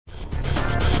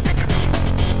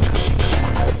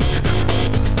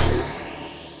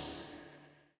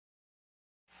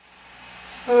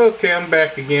Okay, I'm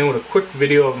back again with a quick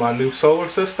video of my new solar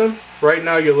system. Right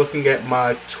now you're looking at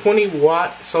my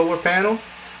 20-watt solar panel.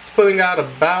 It's putting out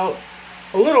about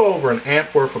a little over an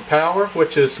amp worth of power,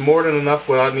 which is more than enough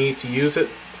what I need to use it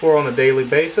for on a daily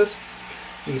basis.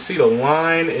 You can see the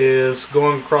line is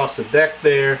going across the deck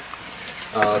there.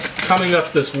 It's coming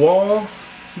up this wall,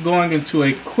 going into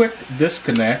a quick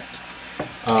disconnect.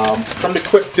 From the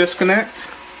quick disconnect,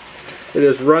 it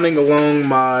is running along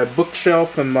my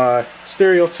bookshelf and my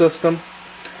stereo system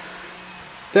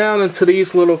down into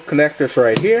these little connectors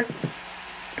right here.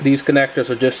 These connectors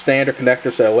are just standard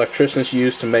connectors that electricians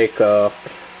use to make to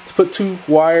put two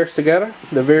wires together.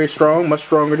 They're very strong, much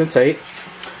stronger than tape.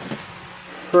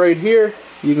 Right here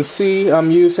you can see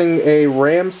I'm using a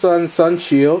Ramsun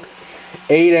SunShield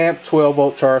 8 amp 12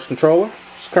 volt charge controller.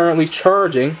 It's currently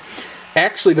charging.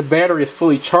 Actually the battery is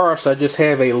fully charged, so I just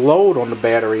have a load on the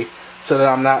battery so that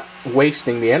I'm not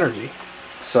wasting the energy.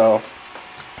 So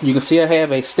you can see I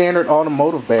have a standard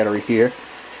automotive battery here,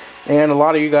 and a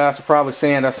lot of you guys are probably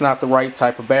saying that's not the right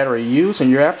type of battery to use,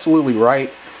 and you're absolutely right.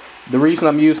 The reason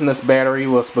I'm using this battery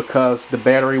was because the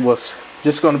battery was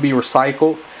just going to be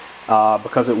recycled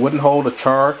because it wouldn't hold a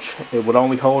charge. It would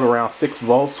only hold around 6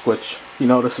 volts, which, you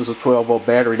know, this is a 12 volt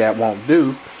battery, that won't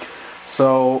do.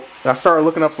 So I started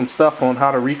looking up some stuff on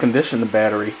how to recondition the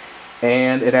battery,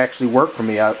 and it actually worked for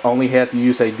me. I only had to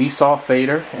use a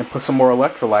desulfator and put some more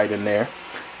electrolyte in there,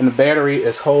 and the battery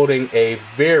is holding a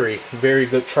very, very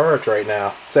good charge right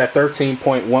now. It's at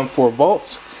 13.14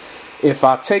 volts. If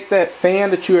I take that fan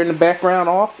that you hear in the background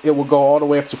off, it will go all the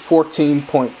way up to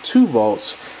 14.2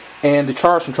 volts, and the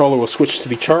charge controller will switch to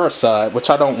the charge side,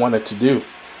 which I don't want it to do.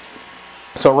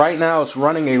 So right now it's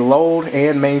running a load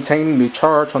and maintaining the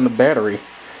charge on the battery,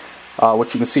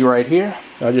 which you can see right here.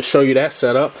 I'll just show you that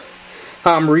setup.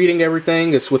 How I'm reading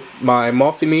everything is with my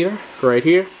multimeter right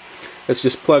here. It's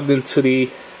just plugged into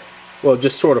the, well,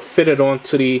 just sort of fitted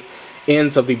onto the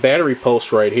ends of the battery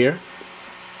post right here.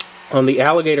 On the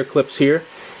alligator clips here,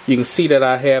 you can see that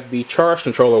I have the charge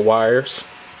controller wires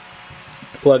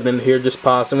plugged in here, just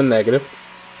positive and negative.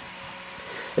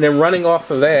 And then running off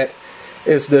of that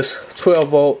is this 12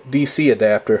 volt DC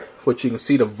adapter, which you can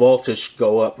see the voltage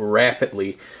go up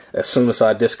rapidly. As soon as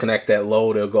I disconnect that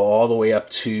load, it'll go all the way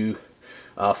up to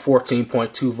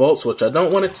 14.2 volts, which I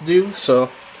don't want it to do. So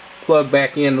plug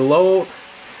back in the load,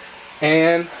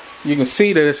 and you can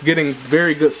see that it's getting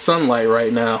very good sunlight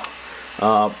right now.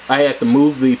 I had to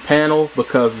move the panel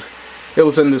because it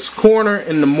was in this corner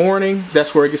in the morning.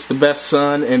 That's where it gets the best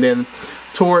sun, and then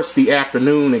towards the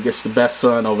afternoon it gets the best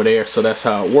sun over there. So that's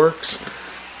how it works.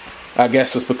 I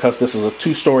guess it's because this is a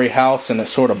 2-story house and it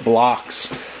sort of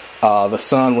blocks the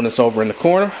sun when it's over in the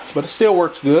corner, but it still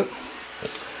works good.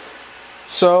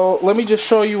 So let me just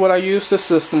show you what I use this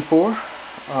system for.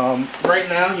 Right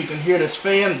now you can hear this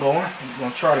fan going. I'm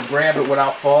going to try to grab it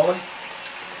without falling.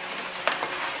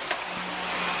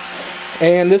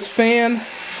 And this fan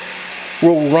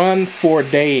will run for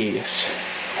days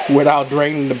without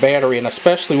draining the battery, and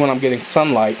especially when I'm getting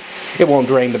sunlight, it won't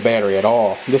drain the battery at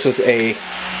all. This is a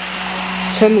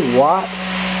 10 watt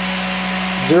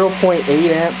 0.8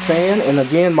 amp fan, and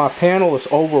again my panel is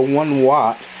over 1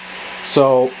 watt,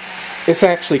 so it's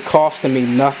actually costing me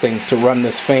nothing to run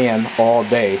this fan all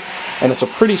day, and it's a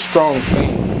pretty strong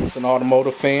fan. It's an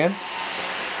automotive fan.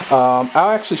 I'll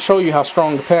actually show you how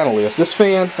strong the panel is. This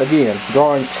fan, again,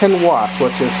 drawing 10 watts,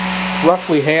 which is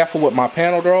roughly half of what my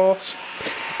panel draws.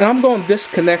 And I'm going to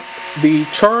disconnect the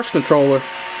charge controller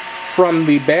from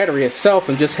the battery itself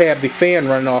and just have the fan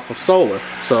running off of solar.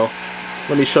 So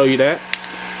let me show you that.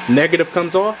 Negative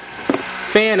comes off,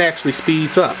 fan actually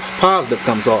speeds up, positive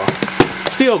comes off,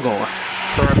 still going.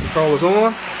 Charge controller's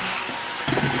on.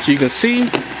 As you can see,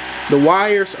 the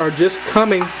wires are just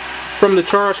coming from the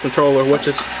charge controller, which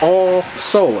is all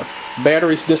solar.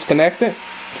 Battery's disconnected,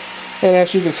 and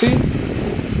as you can see,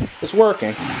 it's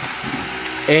working.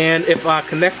 And if I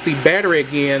connect the battery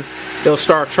again, it'll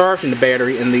start charging the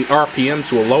battery and the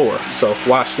RPMs will lower. So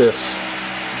watch this.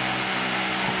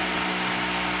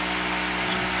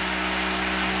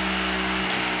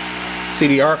 See,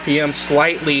 the RPM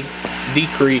slightly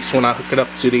decrease when I hook it up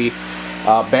to the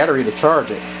battery to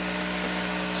charge it.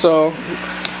 So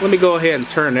let me go ahead and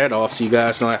turn that off so you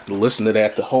guys don't have to listen to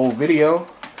that the whole video,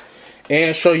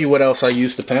 and show you what else I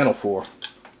use the panel for.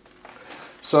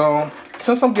 So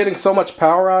since I'm getting so much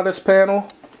power out of this panel,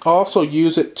 I also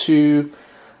use it to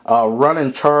run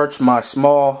and charge my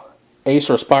small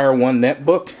Acer Aspire 1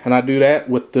 netbook, and I do that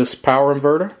with this power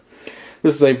inverter.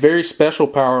 This is a very special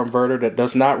power inverter that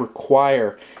does not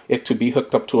require it to be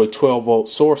hooked up to a 12-volt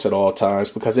source at all times,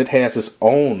 because it has its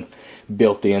own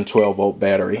built-in 12-volt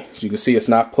battery. As you can see, it's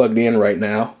not plugged in right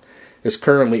now. It's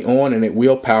currently on, and it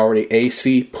will power the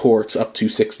AC ports up to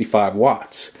 65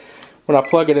 watts. When I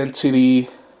plug it into the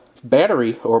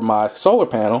battery or my solar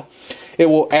panel, it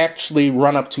will actually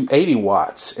run up to 80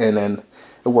 watts, and then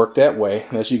it worked that way.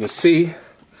 And as you can see,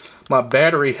 my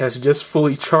battery has just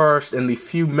fully charged in the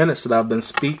few minutes that I've been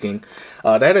speaking.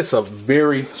 That is a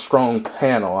very strong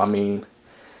panel. I mean,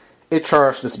 it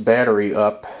charged this battery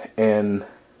up in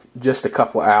just a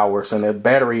couple of hours, and the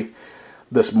battery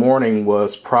this morning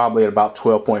was probably at about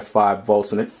 12.5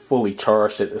 volts, and it fully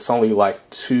charged it. It's only like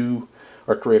 2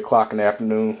 or 3 o'clock in the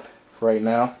afternoon right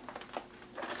now.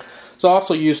 So I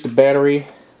also use the battery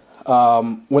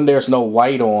when there's no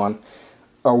light on,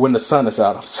 or when the sun is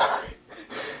out. I'm sorry.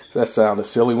 That sounded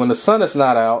silly. When the sun is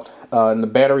not out and the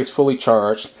battery is fully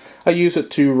charged, I use it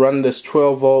to run this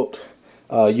 12-volt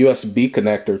USB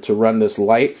connector to run this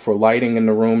light for lighting in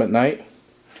the room at night.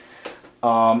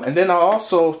 And then I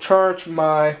also charge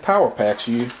my power packs.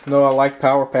 You know I like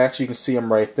power packs. You can see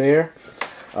them right there.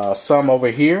 Some over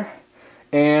here.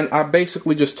 And I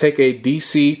basically just take a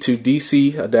DC to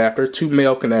DC adapter, 2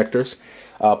 male connectors,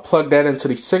 plug that into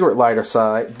the cigarette lighter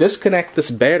side, disconnect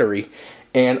this battery,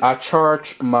 and I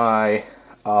charge my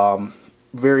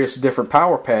various different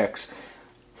power packs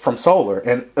from solar.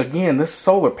 And again, this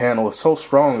solar panel is so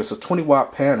strong. It's a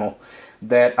 20-watt panel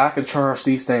that I can charge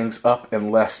these things up in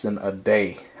less than a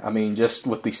day. I mean, just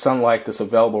with the sunlight that's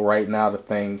available right now, the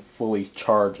thing fully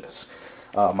charges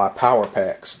my power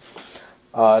packs.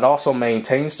 It also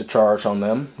maintains the charge on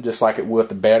them, just like it would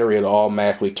the battery. It'll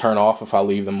automatically turn off if I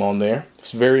leave them on there.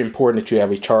 It's very important that you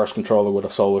have a charge controller with a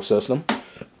solar system.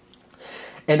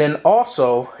 And then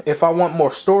also, if I want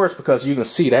more storage, because you can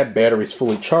see that battery is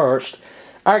fully charged,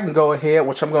 I can go ahead,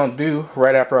 which I'm going to do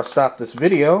right after I stop this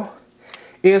video,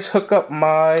 is hook up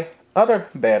my other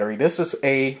battery. This is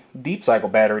a deep cycle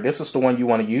battery. This is the one you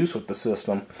want to use with the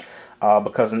system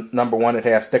because number one, it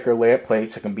has thicker lead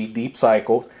plates. It can be deep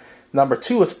cycled. Number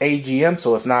two, it's AGM,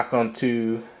 so it's not going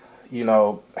to, you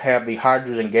know, have the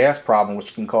hydrogen gas problem,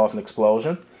 which can cause an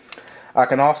explosion. I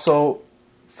can also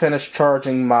finish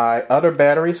charging my other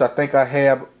batteries. I think I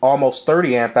have almost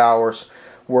 30 amp hours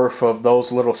worth of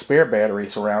those little spare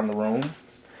batteries around the room.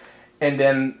 And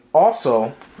then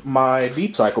also my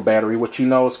deep cycle battery, which you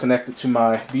know is connected to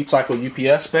my deep cycle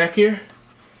UPS back here.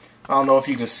 I don't know if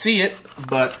you can see it,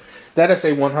 but that is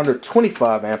a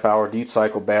 125 amp hour deep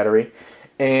cycle battery.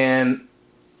 And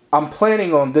I'm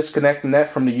planning on disconnecting that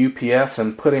from the UPS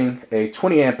and putting a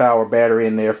 20 amp hour battery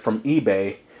in there from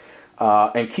eBay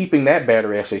and keeping that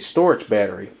battery as a storage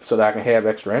battery so that I can have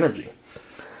extra energy.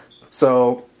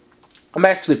 So I'm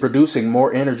actually producing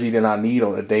more energy than I need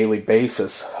on a daily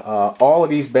basis. All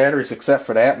of these batteries, except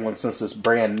for that one, since it's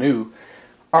brand new,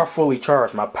 are fully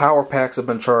charged. My power packs have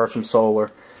been charged from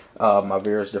solar. My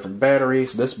various different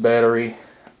batteries. This battery,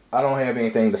 I don't have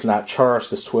anything that's not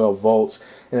charged. It's 12 volts.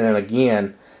 And then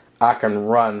again, I can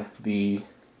run the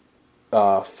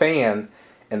fan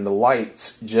and the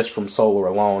lights just from solar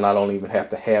alone. I don't even have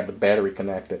to have the battery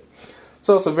connected.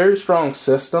 So it's a very strong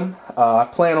system. I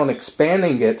plan on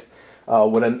expanding it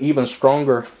with an even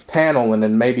stronger panel and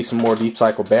then maybe some more deep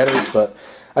cycle batteries. But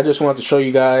I just wanted to show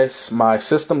you guys my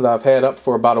system that I've had up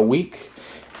for about a week.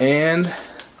 And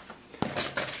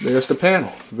there's the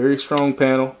panel. Very strong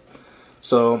panel.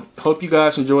 So hope you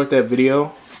guys enjoyed that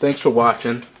video. Thanks for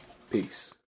watching. Peace.